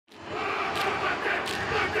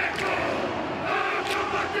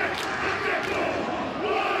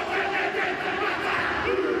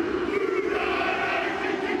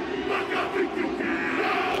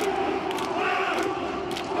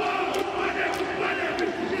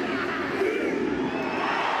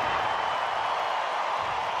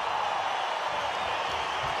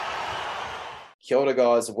Kia ora,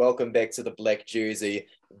 guys. Welcome back to the Black Jersey.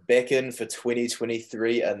 Back in for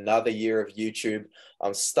 2023, another year of YouTube.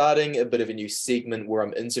 I'm starting a bit of a new segment where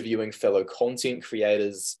I'm interviewing fellow content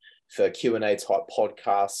creators for Q&A type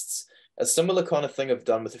podcasts. A similar kind of thing I've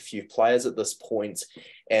done with a few players at this point.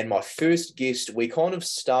 And my first guest, we kind of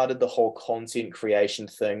started the whole content creation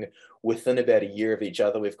thing within about a year of each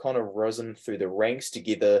other. We've kind of risen through the ranks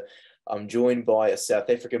together. I'm joined by a South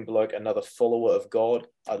African bloke, another follower of God.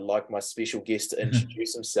 I'd like my special guest to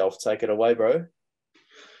introduce himself. Take it away, bro.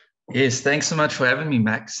 Yes, thanks so much for having me,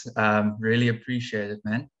 Max. Really appreciate it,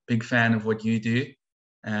 man. Big fan of what you do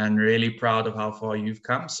and really proud of how far you've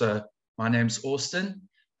come. So my name's Austin.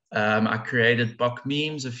 I created Bok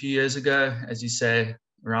Memes a few years ago, as you say,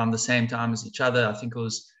 around the same time as each other. I think it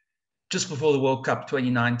was just before the World Cup,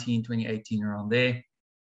 2019, 2018, around there.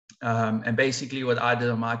 And basically what I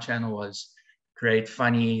did on my channel was create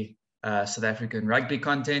funny South African rugby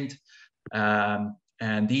content.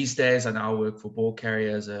 And these days I now work for Ball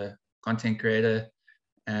Carrier as a content creator.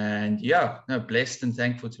 And yeah, no, blessed and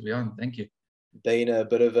thankful to be on. Thank you. Been a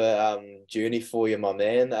bit of a journey for you, my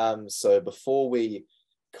man. So before we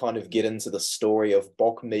kind of get into the story of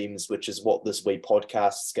Bok Memes, which is what this wee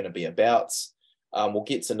podcast is going to be about, we'll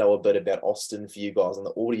get to know a bit about Austin for you guys in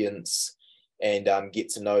the audience, and get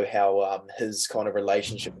to know how his kind of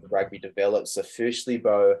relationship with rugby developed. So firstly,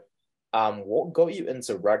 bro, what got you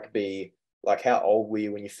into rugby? Like, how old were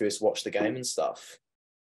you when you first watched the game and stuff?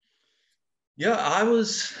 Yeah, I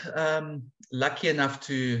was lucky enough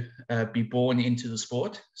to be born into the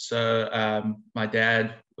sport. So my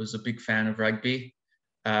dad was a big fan of rugby.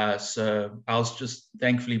 So I was just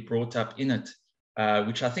thankfully brought up in it,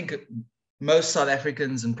 which I think most South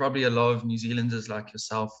Africans and probably a lot of New Zealanders like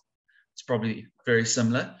yourself, it's probably very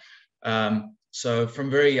similar. So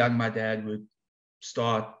from very young, my dad would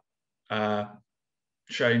start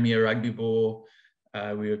showing me a rugby ball.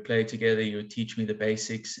 We would play together. He would teach me the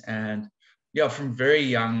basics. And yeah, from very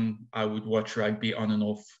young, I would watch rugby on and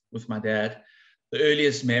off with my dad. The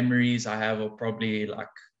earliest memories I have are probably like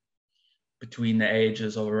between the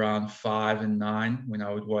ages of around 5 and 9, when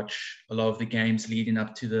I would watch a lot of the games leading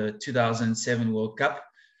up to the 2007 World Cup.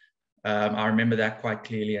 I remember that quite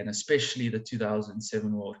clearly, and especially the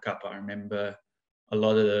 2007 World Cup. I remember a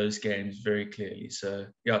lot of those games very clearly. So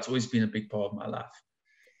yeah, it's always been a big part of my life.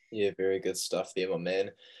 Yeah, very good stuff there, my man.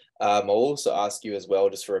 I'll also ask you as well,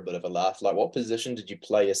 just for a bit of a laugh, like what position did you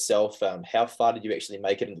play yourself? How far did you actually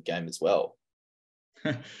make it in the game as well?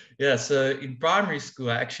 Yeah, so in primary school,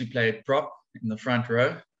 I actually played prop in the front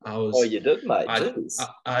row. Oh, you did, mate.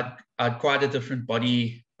 I'd quite a different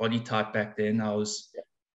body type back then. I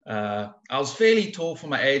was fairly tall for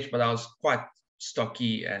my age, but I was quite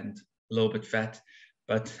stocky and a little bit fat.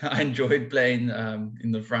 But I enjoyed playing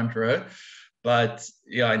in the front row. But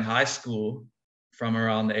yeah, in high school, from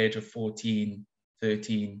around the age of 14,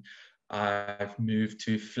 13, I've moved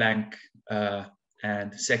to flank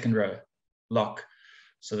and second row lock.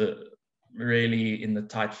 So really in the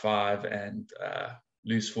tight 5 and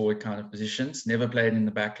loose forward kind of positions. Never played in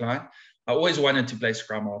the back line. I always wanted to play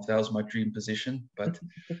scrum half. That was my dream position, but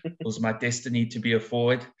it was my destiny to be a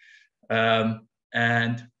forward. And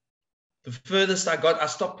the furthest I got, I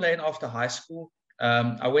stopped playing after high school.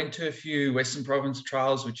 I went to a few Western Province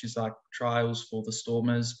trials, which is like trials for the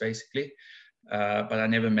Stormers, basically. But I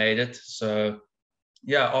never made it. So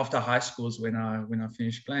yeah, after high school is when I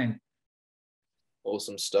finished playing.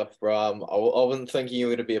 Awesome stuff, bro. I wasn't thinking you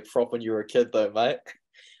were going to be a prop when you were a kid, though, mate.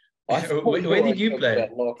 Where did you play?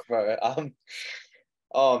 That lock, bro.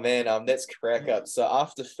 Oh man, that's crack up. So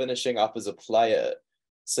after finishing up as a player,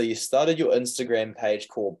 so you started your Instagram page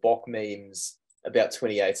called Bok Memes about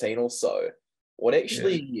 2018 or so. What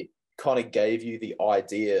actually kind of gave you the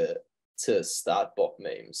idea to start Bok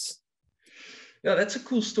Memes? Yeah, that's a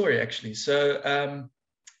cool story, actually. So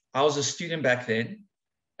I was a student back then,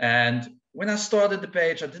 and when I started the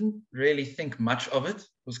page, I didn't really think much of it. It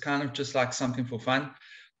was kind of just like something for fun.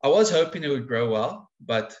 I was hoping it would grow well,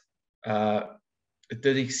 but it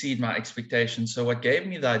did exceed my expectations. So what gave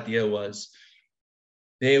me the idea was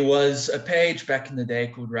there was a page back in the day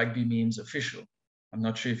called Rugby Memes Official. I'm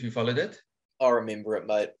not sure if you followed it. I remember it,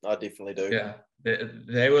 mate. I definitely do. Yeah,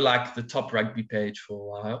 they were like the top rugby page for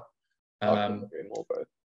a while. I couldn't agree more, bro.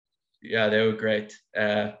 Yeah, they were great.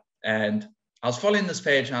 And I was following this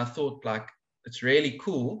page and I thought, like, it's really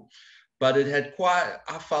cool, but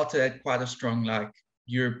I felt it had quite a strong, like,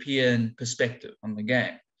 European perspective on the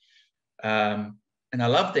game. And I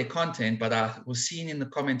loved their content, but I was seeing in the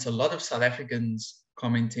comments a lot of South Africans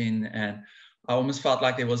commenting, and I almost felt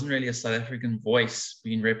like there wasn't really a South African voice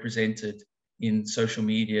being represented in social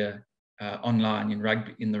media, online,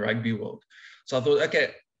 in the rugby world. So I thought,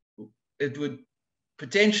 okay, it would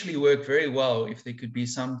potentially work very well if there could be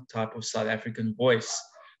some type of South African voice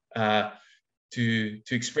to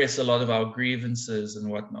express a lot of our grievances and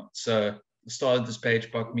whatnot. So I started this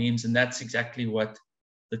page, Bok Memes, and that's exactly what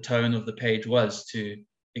the tone of the page was, to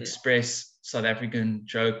express South African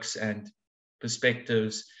jokes and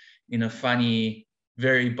perspectives in a funny,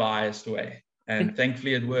 very biased way. And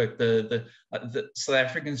thankfully it worked. The South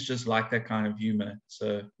Africans just like that kind of humor,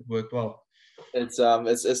 so it worked well. It's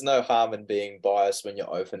no harm in being biased when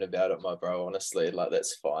you're open about it, my bro. Honestly, like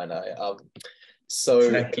that's fine. So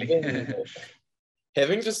Exactly.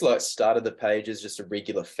 having just like started the page as just a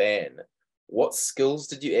regular fan, what skills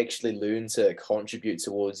did you actually learn to contribute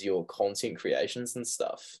towards your content creations and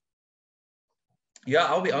stuff? Yeah,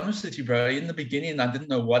 I'll be honest with you, bro. In the beginning, I didn't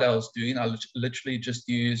know what I was doing. I literally just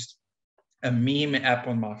used a meme app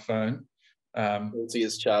on my phone. Guilty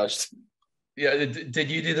is charged. Yeah,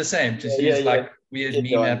 did you do the same? Just Yeah, use yeah. like weird Keep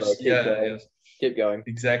meme going, apps? bro. Keep going. Keep going.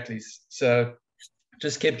 Exactly. So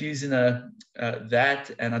just kept using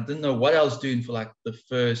that, and I didn't know what I was doing for like the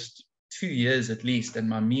first 2 years at least. And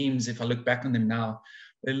my memes, if I look back on them now,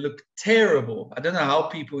 they look terrible. I don't know how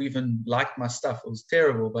people even liked my stuff. It was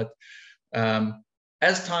terrible. But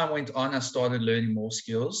as time went on, I started learning more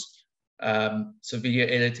skills. So video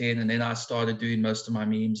editing, and then I started doing most of my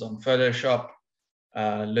memes on Photoshop,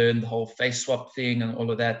 learned the whole face swap thing and all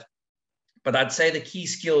of that. But I'd say the key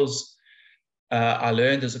skills I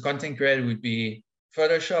learned as a content creator would be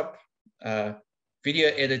Photoshop, video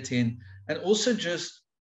editing, and also just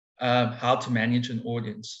how to manage an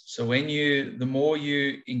audience. So the more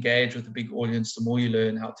you engage with a big audience, the more you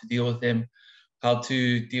learn how to deal with them, how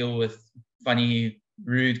to deal with funny,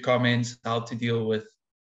 rude comments, how to deal with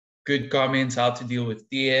good comments, how to deal with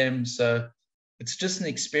DMs. So it's just an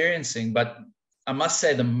experiencing. But I must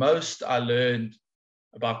say the most I learned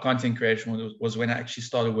about content creation was when I actually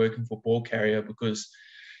started working for Ball Carrier, because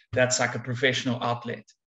that's like a professional outlet.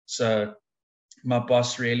 So my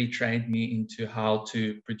boss really trained me into how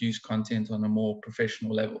to produce content on a more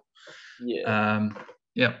professional level. Yeah.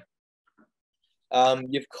 Yeah.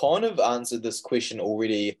 You've kind of answered this question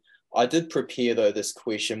already. I did prepare though this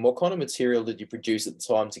question. What kind of material did you produce at the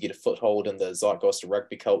time to get a foothold in the zeitgeist of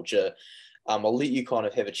rugby culture? I'll let you kind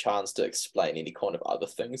of have a chance to explain any kind of other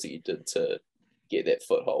things that you did to get that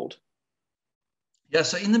foothold. Yeah,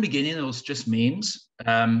 so in the beginning it was just memes,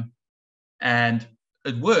 and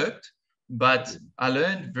it worked, but I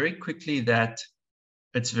learned very quickly that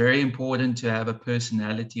it's very important to have a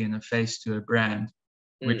personality and a face to a brand,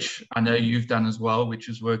 which I know you've done as well, which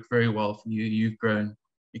has worked very well for you. You've grown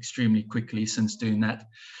extremely quickly since doing that.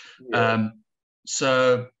 Yeah.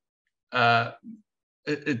 So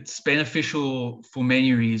it's beneficial for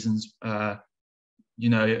many reasons.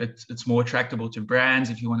 It's more attractable to brands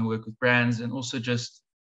if you want to work with brands, and also just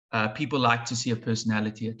people like to see a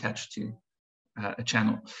personality attached to a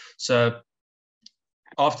channel. So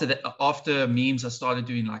after memes, I started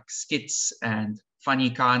doing like skits and funny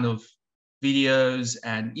kind of videos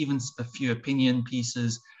and even a few opinion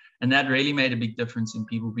pieces. And that really made a big difference in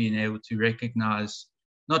people being able to recognize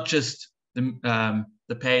not just the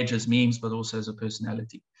page as memes, but also as a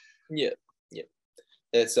personality. Yeah, yeah.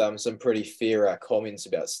 That's some pretty fair comments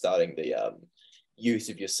about starting the use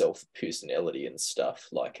of yourself personality and stuff.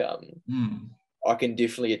 Like I can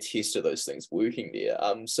definitely attest to those things working there.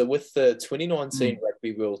 So with the 2019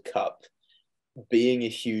 Rugby World Cup being a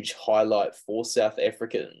huge highlight for South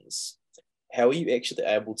Africans, how are you actually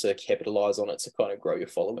able to capitalize on it to kind of grow your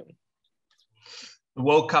following? The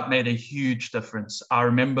World Cup made a huge difference. I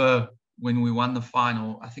remember when we won the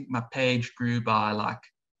final, I think my page grew by like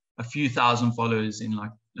a few thousand followers in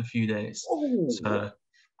like a few days. Oh. So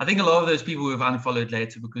I think a lot of those people have unfollowed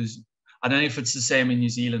later, because I don't know if it's the same in New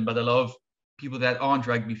Zealand, but a lot of people that aren't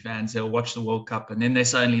rugby fans, they'll watch the World Cup and then they're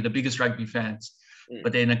suddenly the biggest rugby fans,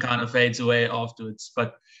 but then it kind of fades away afterwards.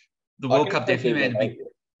 But the World Cup definitely made a big,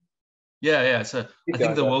 yeah. So I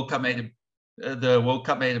think the World Cup made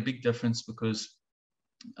a big difference, because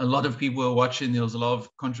a lot of people were watching. There was a lot of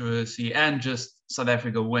controversy, and just South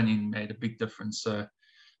Africa winning made a big difference. So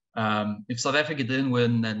if South Africa didn't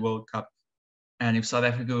win that World Cup, and if South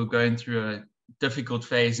Africa were going through a difficult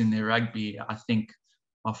phase in their rugby, I think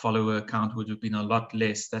our follower count would have been a lot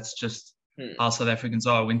less. That's just how South Africans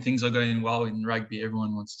are. When things are going well in rugby,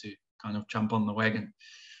 everyone wants to kind of jump on the wagon.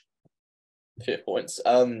 Fair points.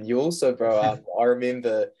 You also, bro, I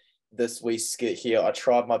remember this wee skit here. I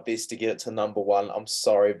tried my best to get it to #1. I'm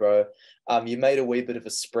sorry, bro. You made a wee bit of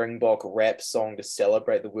a Springbok rap song to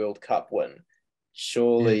celebrate the World Cup win.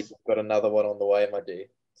 Surely you've got another one on the way, my D.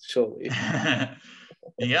 Surely.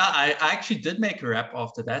 Yeah, I actually did make a rap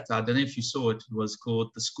after that. I don't know if you saw it. It was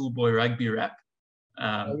called the Schoolboy Rugby Rap.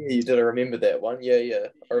 Oh, yeah, you did. I remember that one. Yeah, yeah,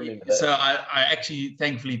 I remember that. So I actually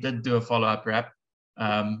thankfully did do a follow-up rap.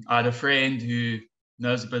 I had a friend who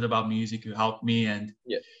knows a bit about music who helped me, and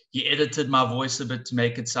Yeah, he edited my voice a bit to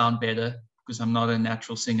make it sound better because I'm not a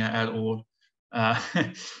natural singer at all. Uh,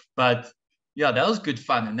 but yeah, that was good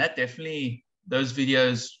fun, and that definitely those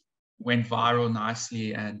videos went viral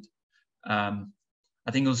nicely, and I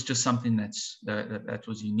think it was just something that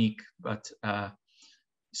was unique. But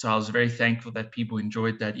so I was very thankful that people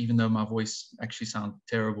enjoyed that, even though my voice actually sounded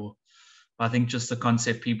terrible. I think just the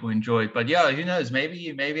concept people enjoyed. But yeah, who knows?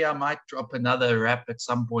 Maybe I might drop another rap at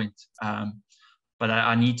some point. But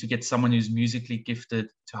I need to get someone who's musically gifted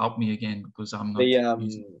to help me again because I'm not the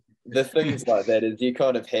music. the things like that is you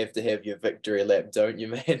kind of have to have your victory lap, don't you,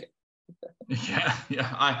 man? Yeah.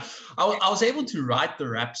 I was able to write the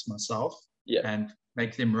raps myself Yeah. and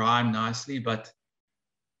make them rhyme nicely, but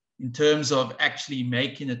in terms of actually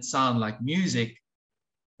making it sound like music,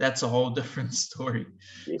 that's a whole different story.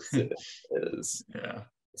 Yes, it is. Yeah.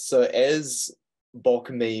 So as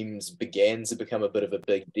Bok memes began to become a bit of a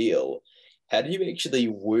big deal, how do you actually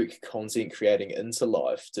work content creating into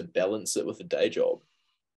life to balance it with a day job?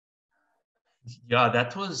 Yeah,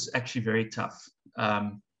 that was actually very tough.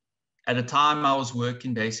 At the time, I was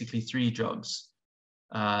working basically three jobs.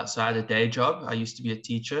 So I had a day job. I used to be a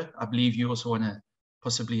teacher. I believe you also want to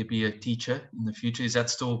possibly be a teacher in the future. Is that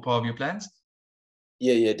still part of your plans?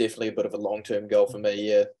 Yeah, yeah, definitely a bit of a long-term goal for me.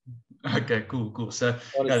 Yeah. Okay, cool. So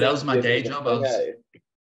Well, it yeah, that seems was to my be a bit day of a job. thing, eh?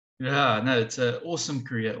 Yeah, no, it's an awesome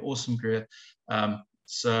career, awesome career.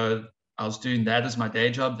 So I was doing that as my day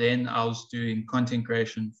job. Then I was doing content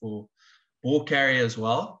creation for Ball Carrier as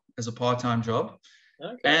well as a part-time job.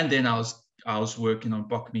 Okay. And then I was working on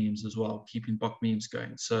Bok memes as well, keeping Bok memes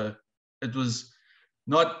going. So it was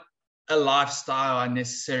not a lifestyle I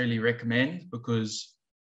necessarily recommend because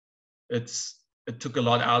it took a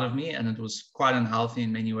lot out of me and it was quite unhealthy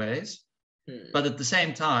in many ways. Hmm. But at the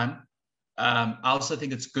same time, I also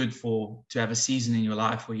think it's good to have a season in your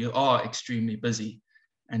life where you are extremely busy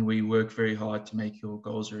and where you work very hard to make your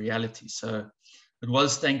goals a reality. So it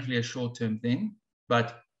was thankfully a short-term thing,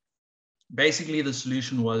 but basically the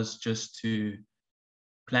solution was just to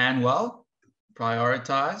plan well,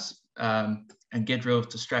 prioritize, and get rid of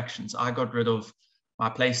distractions. I got rid of my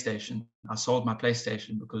PlayStation. I sold my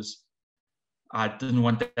PlayStation because I didn't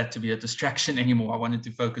want that to be a distraction anymore. I wanted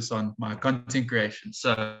to focus on my content creation.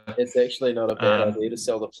 So It's actually not a bad um, idea to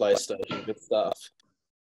sell the PlayStation. Good stuff.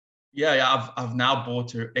 yeah, I've now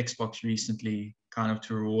bought an Xbox recently, kind of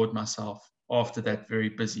to reward myself after that very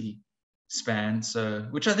busy span. So,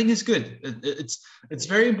 which I think is good. It's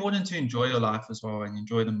very important to enjoy your life as well and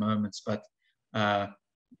enjoy the moments. But uh,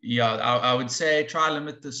 yeah, I would say try to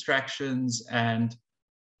limit distractions, and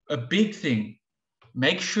a big thing,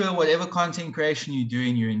 make sure whatever content creation you're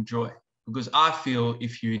doing, you enjoy. Because I feel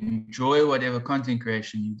if you enjoy whatever content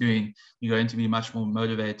creation you're doing, you're going to be much more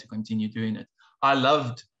motivated to continue doing it. I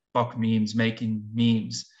loved Bok memes, making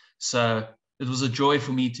memes. So it was a joy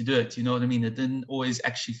for me to do it. You know what I mean? It didn't always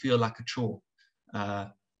actually feel like a chore. Uh,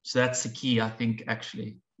 so that's the key, I think,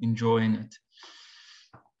 actually enjoying it.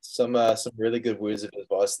 Some really good words of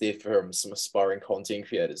advice there from some aspiring content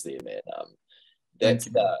creators there, man. Thank That's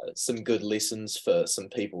you, man. some good lessons for some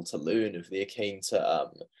people to learn if they're keen to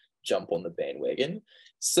jump on the bandwagon.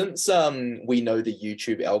 Since we know the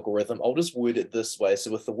YouTube algorithm, I'll just word it this way.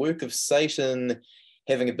 So with the work of Satan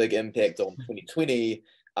having a big impact on 2020,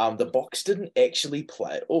 the box didn't actually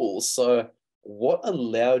play at all. So what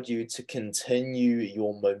allowed you to continue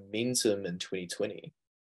your momentum in 2020?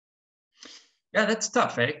 Yeah, that's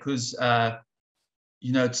tough, eh? Because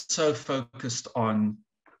it's so focused on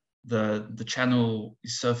the channel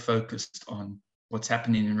is so focused on what's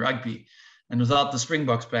happening in rugby, and without the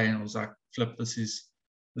Springboks playing, I was like, flip, this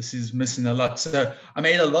is missing a lot. So I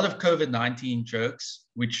made a lot of COVID-19 jokes,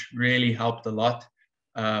 which really helped a lot.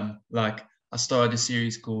 Like I started a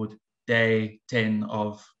series called Day 10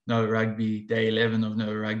 of No Rugby, Day 11 of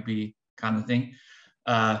No Rugby, kind of thing.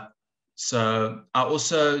 Uh, so I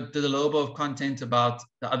also did a little bit of content about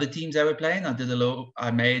the other teams that were playing.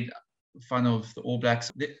 I made fun of the All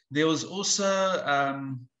Blacks. There was also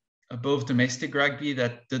above domestic rugby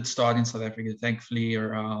that did start in South Africa, thankfully,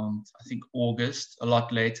 around, I think, August, a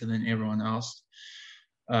lot later than everyone else.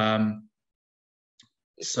 Um,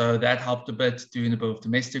 so that helped a bit doing a bit of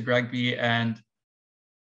domestic rugby. And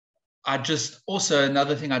I just also,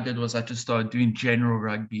 another thing I did was I just started doing general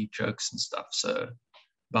rugby jokes and stuff. So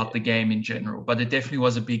about the game in general. But it definitely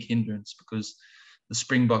was a big hindrance because the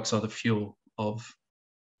Springboks are the fuel of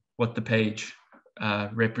what the page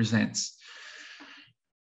represents.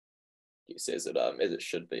 As it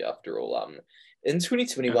should be after all. In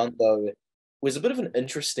 2021 though, was a bit of an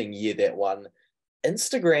interesting year, that one.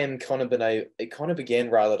 Instagram kind of began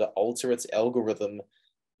rather to alter its algorithm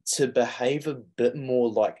to behave a bit more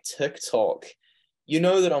like TikTok. You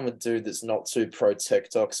know that I'm a dude that's not too pro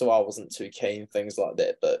TikTok, so I wasn't too keen, things like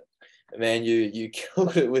that. But man, you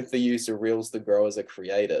killed it with the use of Reels to grow as a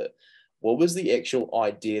creator. What was the actual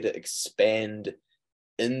idea to expand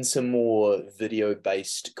into more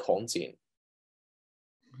video-based content?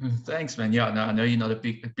 Thanks, man. Yeah, no, I know you're not a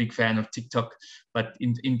big fan of TikTok, but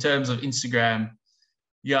in terms of Instagram,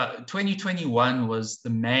 yeah, 2021 was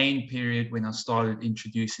the main period when I started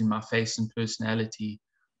introducing my face and personality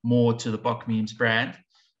more to the Bok Memes brand.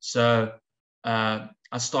 So I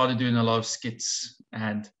started doing a lot of skits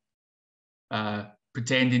and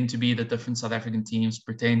pretending to be the different South African teams,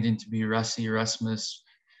 pretending to be Rassie, Erasmus,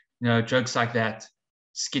 jokes like that,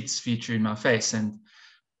 skits featuring my face. And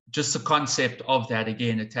just the concept of that,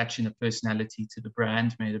 again, attaching a personality to the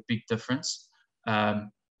brand made a big difference.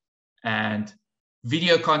 And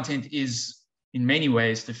video content is, in many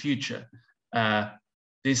ways, the future.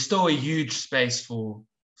 There's still a huge space for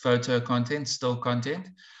photo content, still content,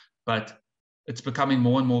 but it's becoming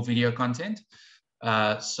more and more video content.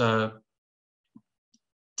 So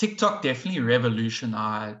TikTok definitely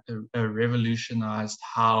revolutionized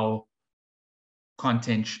how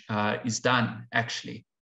content is done, actually.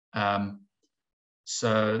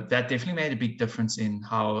 So that definitely made a big difference in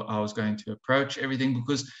how I was going to approach everything,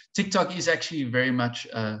 because TikTok is actually very much,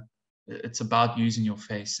 it's about using your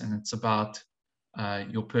face, and it's about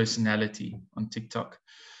your personality on TikTok.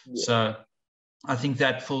 Yeah. So I think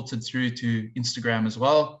that filtered through to Instagram as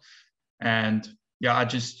well. And yeah, I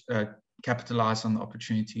just capitalized on the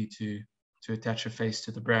opportunity to attach a face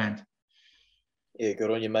to the brand. Yeah,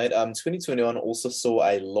 good on you, mate. 2021 also saw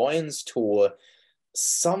a Lions tour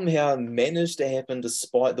somehow managed to happen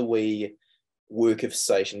despite the wee work of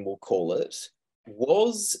Satan, we'll call it.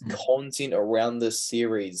 Was content around this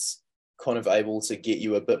series kind of able to get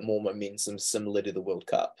you a bit more momentum similar to the World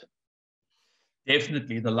Cup?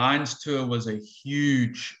 Definitely. The Lions tour was a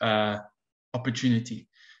huge opportunity.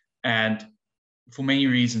 And for many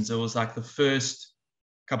reasons, it was like the first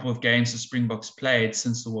couple of games the Springboks played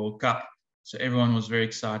since the World Cup. So everyone was very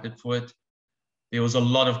excited for it. There was a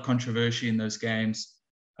lot of controversy in those games.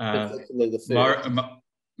 Maro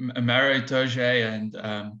Itoje and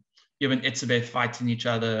Eben Etzebeth fighting each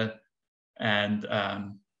other, and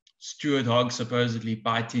Stuart Hogg supposedly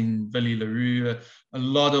biting Willie LaRue. A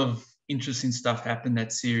lot of interesting stuff happened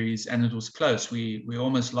that series, and it was close. We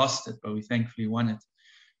almost lost it, but we thankfully won it.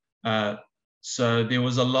 So there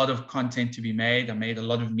was a lot of content to be made. I made a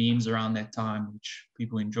lot of memes around that time, which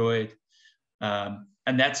people enjoyed.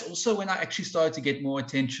 And that's also when I actually started to get more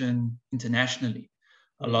attention internationally.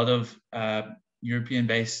 A lot of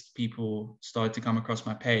European-based people started to come across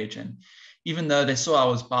my page. And even though they saw I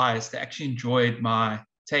was biased, they actually enjoyed my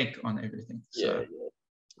take on everything. So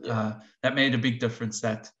that made a big difference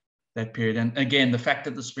that period. And again, the fact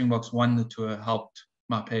that the Springboks won the tour helped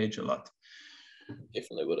my page a lot.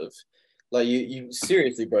 Definitely would have. Like you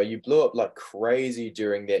seriously, bro, you blew up like crazy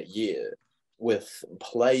during that year, with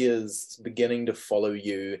players beginning to follow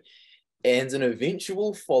you, and an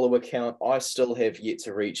eventual follower count I still have yet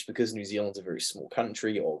to reach, because New Zealand's a very small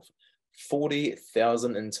country, of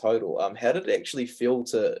 40,000 in total. How did it actually feel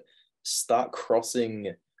to start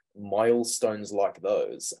crossing milestones like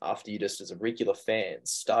those after you just, as a regular fan,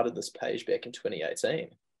 started this page back in 2018?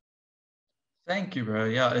 Thank you, bro.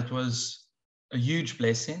 Yeah, it was a huge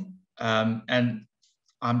blessing. And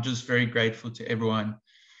I'm just very grateful to everyone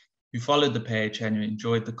who followed the page and who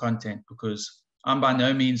enjoyed the content, because I'm by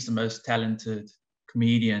no means the most talented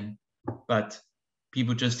comedian, but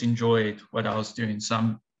people just enjoyed what I was doing. So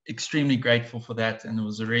I'm extremely grateful for that. And it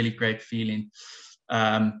was a really great feeling.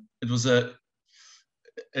 When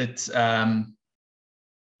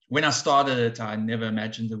I started it, I never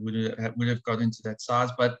imagined it would have got into that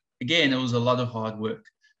size. But again, it was a lot of hard work.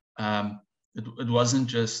 It wasn't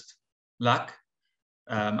just luck.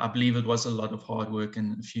 I believe it was a lot of hard work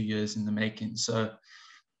and a few years in the making. So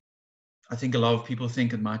I think a lot of people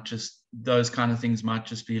think those kind of things might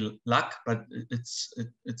just be luck, but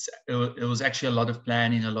it was actually a lot of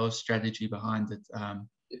planning, a lot of strategy behind it.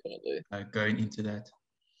 Definitely going into that.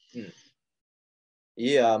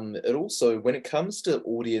 Yeah, it also, when it comes to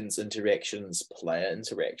audience interactions, player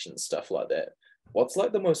interactions, stuff like that, what's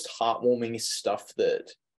like the most heartwarming stuff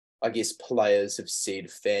that I guess players have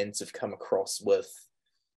said, fans have come across with?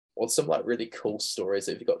 What's some like really cool stories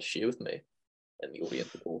that you've got to share with me? in the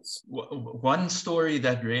audience, of course. One story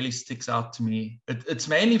that really sticks out to me, it's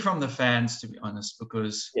mainly from the fans, to be honest,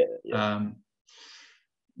 because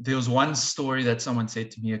there was one story that someone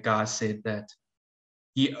said to me. A guy said that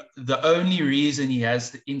the only reason he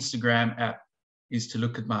has the Instagram app is to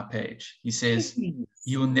look at my page. He says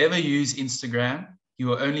he will never use Instagram. He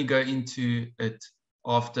will only go into it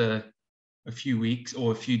after a few weeks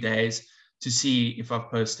or a few days to see if I've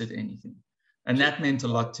posted anything. And that meant a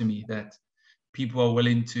lot to me, that people are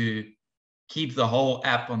willing to keep the whole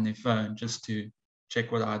app on their phone just to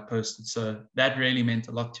check what I had posted. So that really meant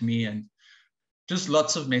a lot to me. And just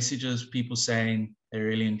lots of messages, people saying they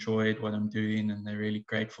really enjoyed what I'm doing and they're really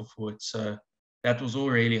grateful for it. So that was all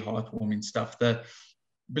really heartwarming stuff.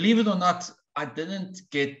 Believe it or not, I didn't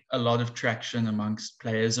get a lot of traction amongst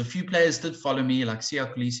players. A few players did follow me, like Sia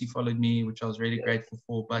Khaleesi followed me, which I was really grateful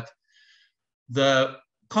for. But the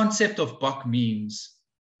concept of Bok memes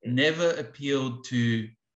never appealed to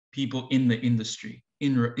people in the industry,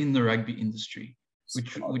 in the rugby industry,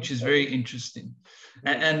 which is very interesting.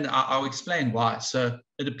 And I'll explain why. So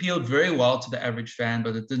it appealed very well to the average fan,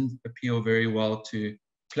 but it didn't appeal very well to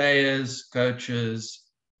players, coaches,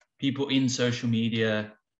 people in social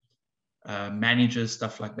media, managers,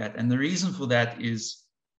 stuff like that. And the reason for that is,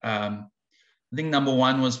 I think number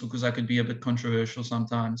one was because I could be a bit controversial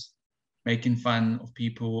sometimes, making fun of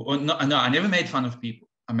people. Or no, I never made fun of people.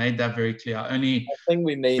 I made that very clear. I think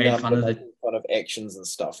we mean made fun of fun of actions and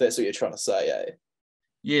stuff. That's what you're trying to say, eh?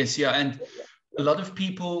 Yes, yeah. And a lot of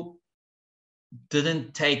people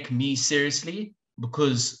didn't take me seriously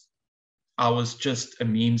because I was just a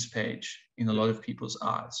memes page in a lot of people's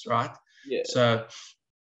eyes, right? Yeah. So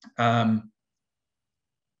I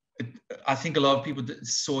think a lot of people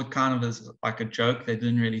saw it kind of as like a joke. They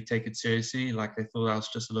didn't really take it seriously. Like they thought I was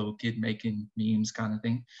just a little kid making memes kind of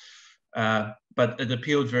thing. But it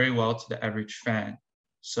appealed very well to the average fan.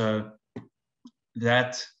 So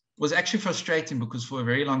that was actually frustrating because for a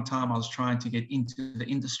very long time I was trying to get into the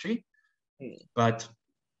industry, but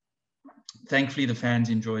thankfully the fans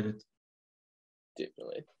enjoyed it.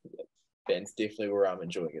 Definitely. Yeah. Fans definitely were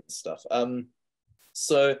enjoying it and stuff.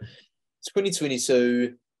 So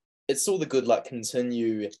 2022, it's all the good luck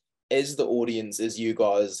continue. As the audience, as you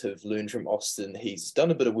guys have learned from Austin, he's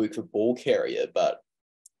done a bit of work for Ball Carrier, but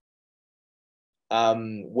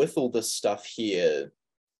with all this stuff here,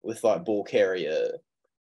 with like Ball Carrier,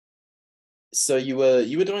 so you were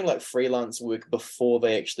doing like freelance work before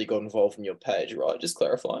they actually got involved in your page, right? Just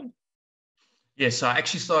clarifying. Yeah, so I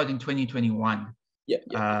actually started in 2021. Yeah.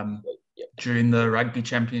 During the Rugby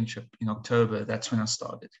Championship in October, that's when I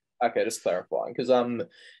started. Okay, just clarifying, because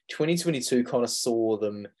 2022 kind of saw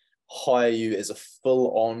them hire you as a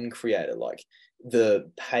full-on creator. Like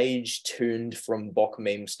the page turned from Bok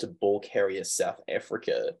Memes to Ball Carrier South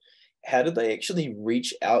Africa. How did they actually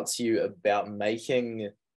reach out to you about making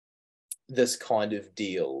this kind of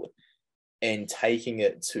deal and taking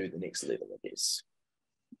it to the next level, I guess?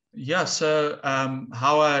 Yeah, so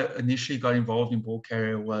how I initially got involved in Ball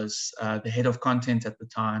Carrier was the head of content at the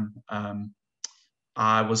time.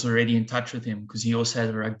 I was already in touch with him because he also had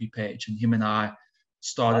a rugby page, and him and I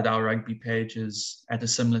started our rugby pages at a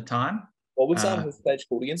similar time. What was his page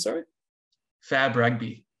called again, sorry? Fab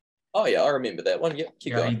Rugby. Oh yeah, I remember that one. Yep,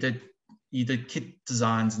 keep going. He did kit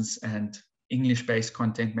designs and English-based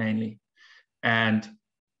content mainly. And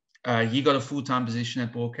he got a full-time position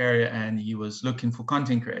at Ball Carrier and he was looking for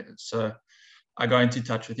content creators. So I got into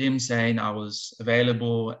touch with him saying I was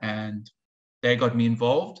available and they got me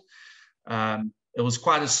involved. It was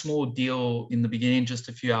quite a small deal in the beginning, just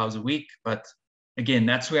a few hours a week. But again,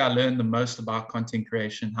 that's where I learned the most about content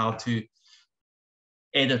creation, how to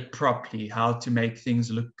edit properly, how to make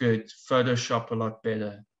things look good, Photoshop a lot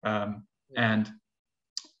better. And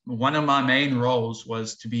one of my main roles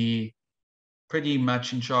was to be pretty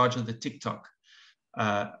much in charge of the TikTok.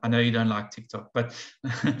 I know you don't like TikTok, but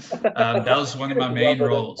that was one of my main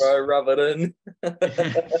roles. Rub it in.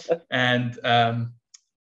 And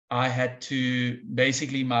I had to,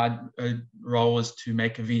 basically my role was to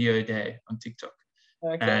make a video a day on TikTok.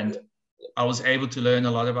 Okay. And I was able to learn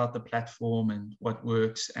a lot about the platform and what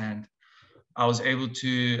works. And I was able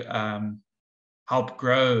to help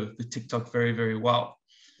grow the TikTok very, very well.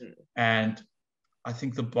 And I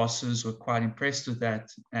think the bosses were quite impressed with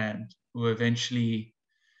that and were eventually,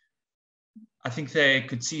 I think they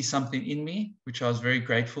could see something in me, which I was very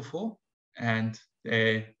grateful for. And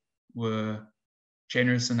they were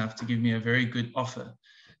generous enough to give me a very good offer.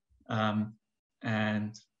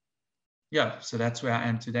 And yeah, so that's where I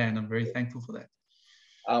am today. And I'm very thankful for that.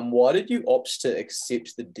 Why did you opt to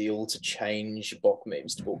accept the deal to change Bok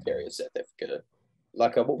Memes to Ball Carrier South Africa?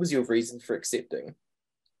 Like, what was your reason for accepting?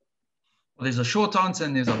 Well, there's a short answer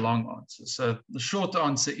and there's a long answer. So the short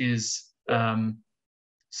answer is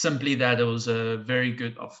simply that it was a very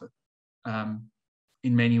good offer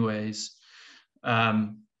in many ways.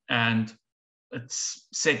 And it's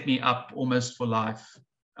set me up almost for life.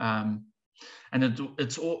 And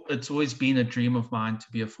it's always been a dream of mine to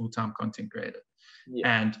be a full-time content creator.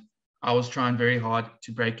 Yeah. And I was trying very hard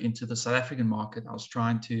to break into the South African market. I was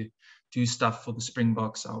trying to do stuff for the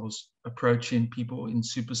Springboks. I was approaching people in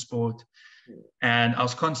super sport, and I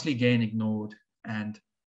was constantly getting ignored and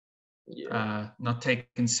not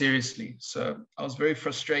taken seriously. So I was very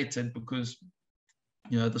frustrated because,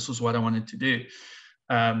 this was what I wanted to do.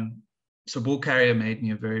 So Bull Carrier made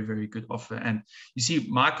me a very, very good offer. And you see,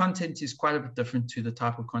 my content is quite a bit different to the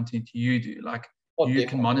type of content you do. Like you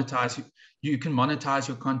can monetize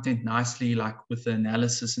your content nicely, like with the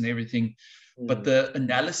analysis and everything. But the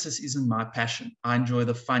analysis isn't my passion. I enjoy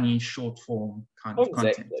the funny, short form kind of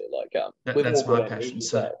content. Like that's my passion.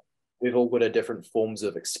 So we've all got a different forms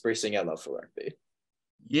of expressing our love for rugby.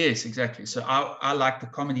 Yes, exactly. So I like the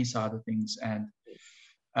comedy side of things, and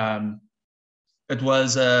it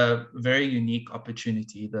was a very unique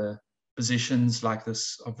opportunity. The positions like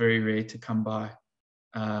this are very rare to come by.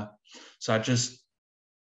 So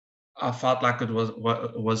I felt like it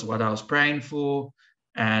was what I was praying for,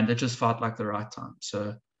 and it just felt like the right time.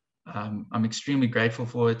 So I'm extremely grateful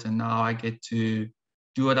for it, and now I get to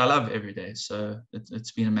do what I love every day. So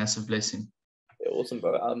it's been a massive blessing. Yeah, awesome,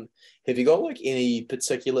 bro. Have you got like any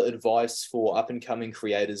particular advice for up and coming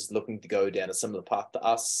creators looking to go down a similar path to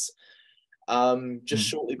us? Just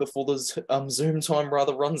shortly before this Zoom time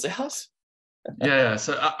rather runs out. Yeah.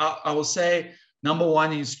 So I will say, number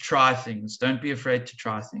one is try things. Don't be afraid to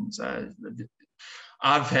try things.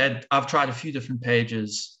 I've tried a few different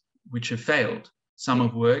pages which have failed. Some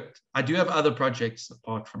have worked. I do have other projects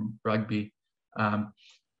apart from rugby,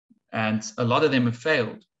 and a lot of them have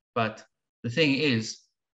failed. But the thing is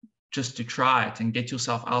just to try it and get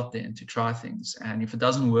yourself out there and to try things. And if it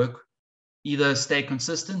doesn't work, either stay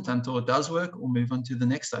consistent until it does work or move on to the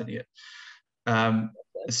next idea. The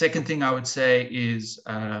second thing I would say is,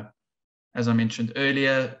 as I mentioned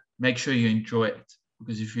earlier, make sure you enjoy it,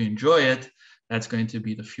 because if you enjoy it, that's going to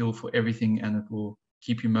be the fuel for everything, and it will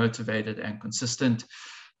keep you motivated and consistent.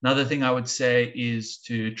 Another thing I would say is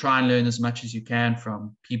to try and learn as much as you can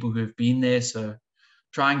from people who have been there. So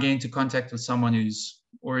try and get into contact with someone who's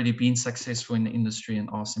already been successful in the industry and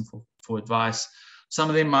ask them for advice. Some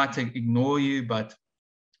of them might ignore you, but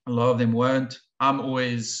a lot of them won't. I'm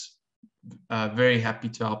always very happy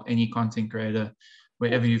to help any content creator,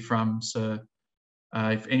 wherever you're from. So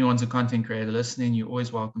if anyone's a content creator listening, you're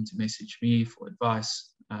always welcome to message me for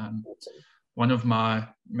advice. One of my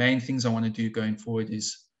main things I want to do going forward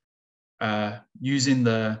is using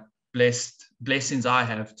the blessings I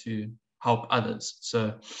have to help others.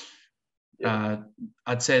 So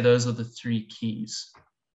I'd say those are the three keys.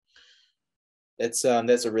 That's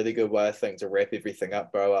a really good way, I think, to wrap everything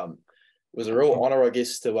up, bro. It was a real honor, I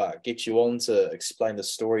guess, to get you on to explain the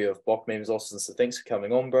story of Bok Memes Austin. So thanks for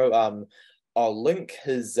coming on, bro. I'll link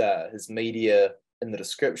his media in the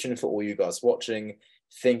description for all you guys watching.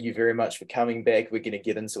 Thank you very much for coming back. We're going to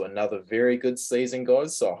get into another very good season,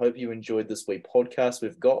 guys. So I hope you enjoyed this week podcast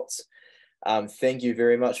we've got. Thank you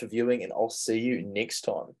very much for viewing, and I'll see you next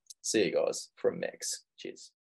time. See you guys from Max. Cheers.